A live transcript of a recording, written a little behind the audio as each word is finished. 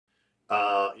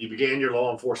You began your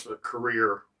law enforcement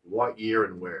career what year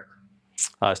and where?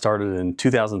 I started in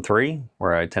 2003,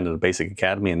 where I attended a basic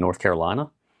academy in North Carolina.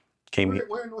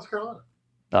 Where in North Carolina?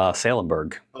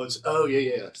 Salemburg. Oh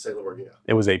yeah, Salemburg, yeah.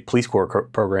 It was a police corps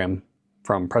program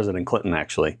from President Clinton,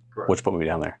 actually, Correct. which put me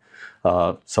down there.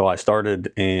 So I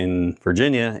started in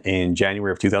Virginia in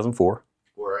January of 2004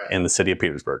 Where at? in the city of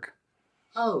Petersburg.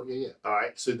 Oh yeah. All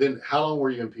right. So then, how long were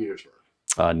you in Petersburg?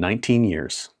 19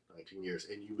 years. 19 years,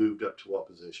 and you moved up to what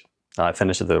position? I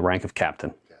finished at the rank of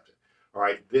captain. Captain. All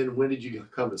right. Then when did you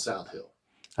come to South Hill?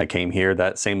 I came here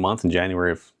that same month in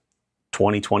January of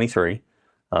 2023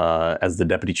 as the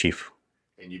deputy chief.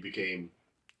 And you became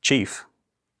chief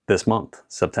this month,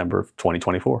 September of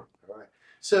 2024. All right.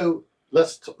 So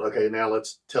now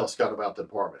let's tell Scott about the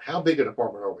department. How big a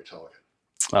department are we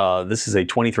talking? This is a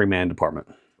 23-man department.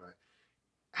 Right.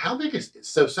 How big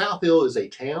so South Hill is a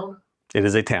town? It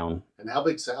is a town. And how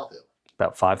big South Hill?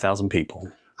 About 5,000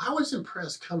 people. I was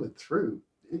impressed coming through.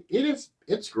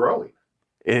 It's growing.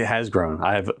 It has grown.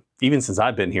 Even since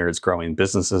I've been here, it's growing.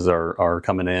 Businesses are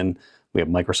coming in. We have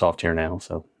Microsoft here now,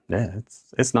 so yeah,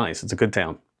 it's nice. It's a good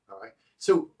town. All right.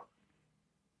 So,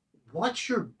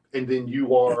 and then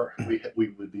you are, we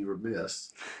would be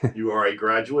remiss, you are a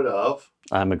graduate of?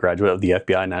 I'm a graduate of the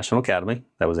FBI National Academy.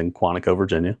 That was in Quantico,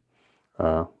 Virginia.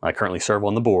 I currently serve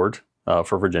on the board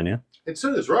for Virginia. And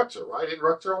so does Ruxer, right? Isn't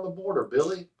Ruxer on the board, or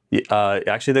Billy? Yeah,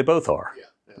 actually, they both are.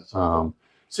 Yeah.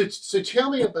 So tell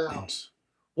me about,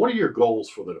 what are your goals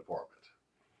for the department?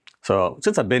 So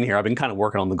since I've been here, I've been kind of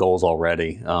working on the goals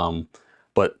already,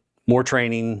 but more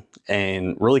training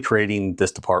and really creating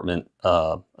this department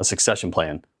a succession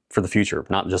plan for the future,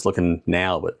 not just looking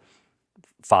now, but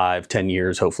 5-10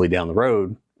 years, hopefully down the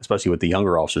road, especially with the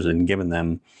younger officers, and giving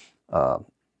them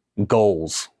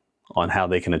goals on how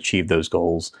they can achieve those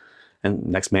goals, and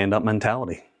next man up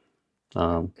mentality.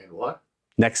 And what?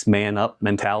 Next man up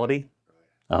mentality.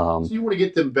 So you want to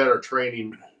get them better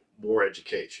training, more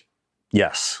education.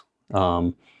 Yes.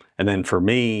 And then for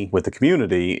me, with the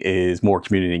community, is more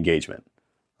community engagement.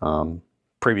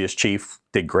 Previous chief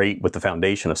did great with the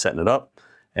foundation of setting it up,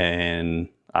 and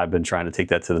I've been trying to take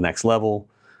that to the next level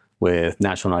with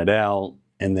National Night Out.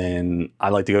 And then I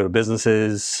like to go to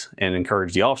businesses and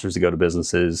encourage the officers to go to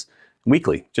businesses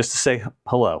weekly, just to say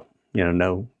hello.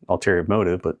 No ulterior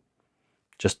motive, but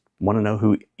just want to know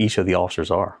who each of the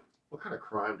officers are. What kind of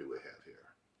crime do we have here?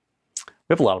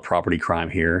 We have a lot of property crime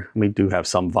here. We do have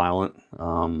some violent,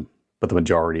 but the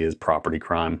majority is property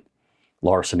crime.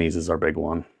 Larcenies is our big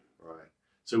one. Right.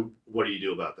 So what do you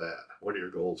do about that? What are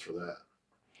your goals for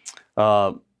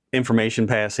that? Information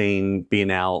passing,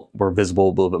 being out, we're visible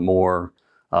a little bit more,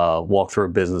 walk through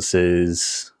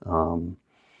businesses.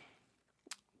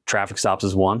 Traffic stops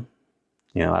is one.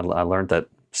 I learned that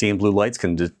seeing blue lights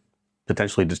can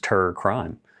potentially deter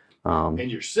crime. And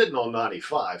you're sitting on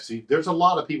 95. See, there's a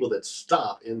lot of people that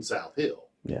stop in South Hill.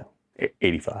 Yeah,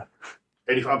 85.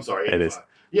 85, I'm sorry, 85. It is.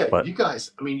 Yeah, but you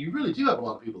guys, you really do have a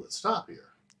lot of people that stop here.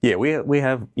 Yeah, we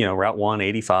have Route 1,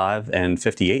 85, and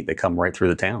 58 that come right through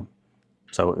the town.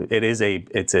 So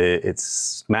it's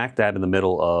smack dab in the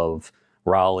middle of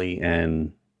Raleigh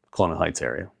and Colonial Heights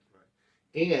area.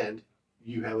 Right. And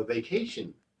you have a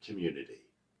vacation community.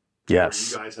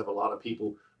 Yes. You guys have a lot of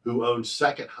people who own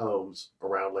second homes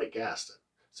around Lake Gaston.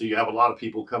 So you have a lot of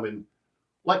people coming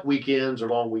like weekends or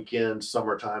long weekends,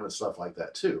 summertime and stuff like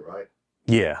that too, right?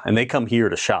 Yeah, and they come here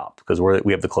to shop because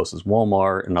we have the closest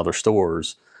Walmart and other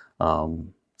stores.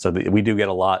 So we do get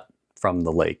a lot from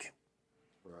the lake.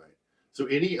 Right. So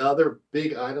any other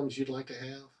big items you'd like to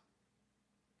have?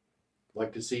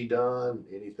 Like to see done?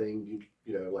 Anything,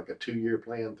 like a 2-year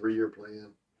plan, 3-year plan?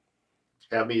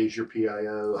 Have me as your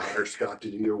PIO, hire Scott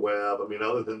to do your web.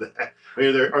 Other than that,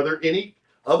 are there any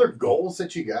other goals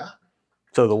that you got?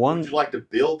 So would you like to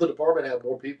build the department, have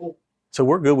more people? So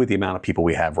we're good with the amount of people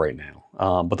we have right now.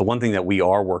 But the one thing that we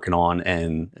are working on,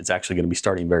 and it's actually going to be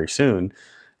starting very soon,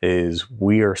 is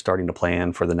we are starting to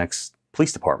plan for the next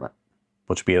police department,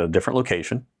 which will be at a different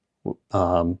location,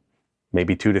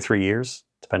 maybe 2 to 3 years,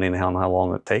 depending on how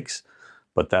long it takes.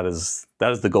 But that is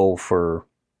the goal for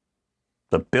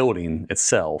the building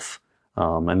itself,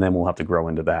 and then we'll have to grow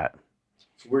into that.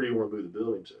 So where do you want to move the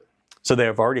building to? So they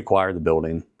have already acquired the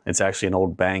building. It's actually an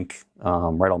old bank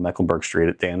right on Mecklenburg Street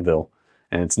at Danville,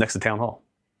 and it's next to Town Hall.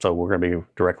 So we're going to be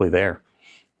directly there.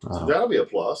 So that'll be a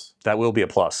plus. That will be a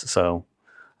plus. So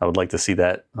I would like to see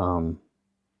that from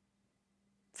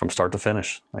start to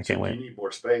finish. I can't wait. You need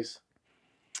more space?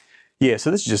 Yeah,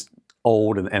 so this is just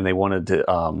old, and they wanted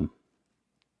to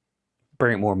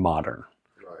bring it more modern.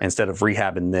 Right. Instead of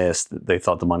rehabbing this, they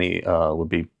thought the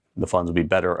funds would be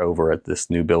better over at this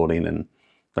new building, and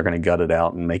they're going to gut it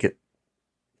out and make it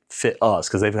fit us,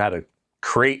 because they've had to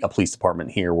create a police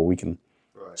department here where we can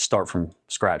Right. start from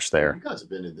scratch there. You guys have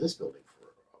been in this building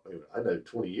for, I know,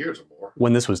 20 years or more.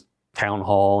 When this was town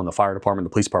hall and the fire department, the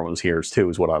police department was here too,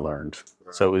 is what I learned.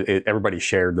 Right. So everybody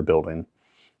shared the building,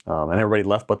 and everybody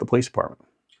left but the police department.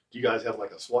 Do you guys have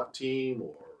like a SWAT team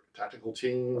or tactical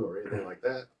team or anything like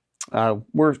that?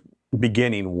 We're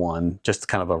beginning one, just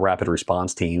kind of a rapid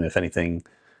response team if anything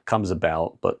comes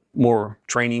about, but more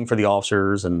training for the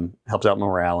officers and helps out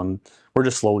morale. And we're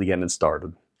just slowly getting it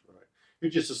started. Right.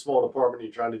 You're just a small department.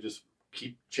 You're trying to just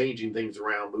keep changing things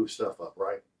around, move stuff up,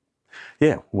 right?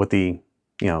 Yeah, with the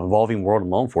evolving world of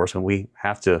law enforcement, we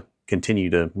have to continue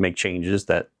to make changes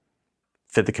that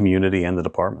fit the community and the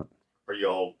department. Are you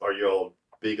all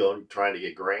big on trying to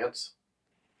get grants?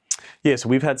 Yeah, so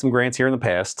we've had some grants here in the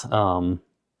past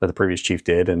that the previous chief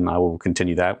did, and I will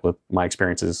continue that with my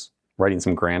experiences writing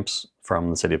some grants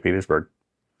from the city of Petersburg.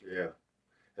 Yeah,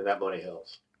 and that money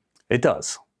helps. It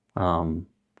does,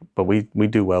 but we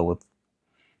do well with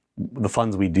the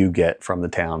funds we do get from the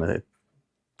town.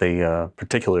 They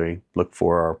particularly look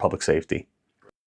for our public safety.